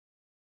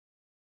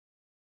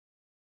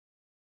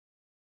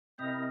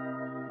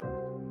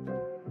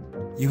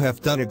You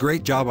have done a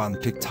great job on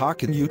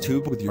TikTok and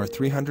YouTube with your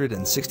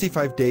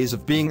 365 days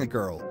of being a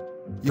girl.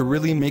 You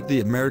really make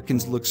the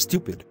Americans look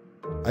stupid.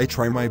 I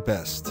try my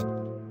best.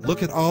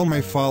 Look at all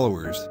my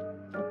followers.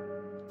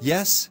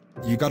 Yes,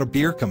 you got a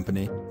beer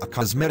company, a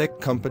cosmetic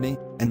company,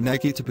 and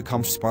Nike to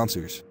become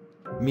sponsors.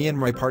 Me and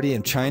my party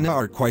in China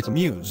are quite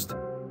amused.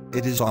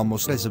 It is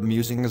almost as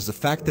amusing as the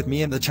fact that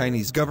me and the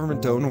Chinese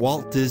government own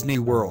Walt Disney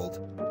World.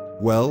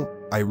 Well,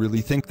 I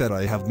really think that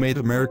I have made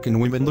American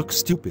women look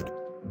stupid.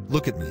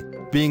 Look at me,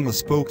 being the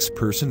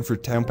spokesperson for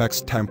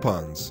Tampax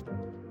tampons.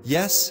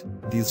 Yes,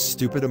 these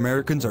stupid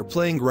Americans are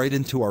playing right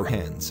into our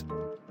hands.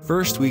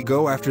 First we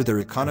go after their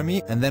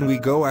economy and then we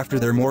go after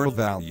their moral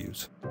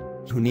values.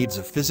 Who needs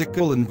a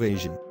physical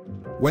invasion?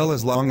 Well,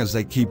 as long as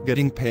I keep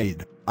getting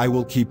paid, I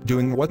will keep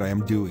doing what I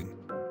am doing.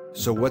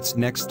 So what's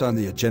next on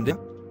the agenda?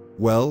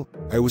 Well,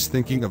 I was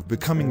thinking of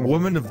becoming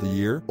Woman of the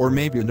Year or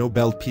maybe a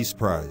Nobel Peace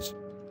Prize.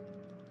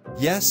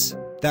 Yes,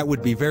 that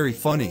would be very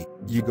funny.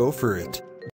 You go for it.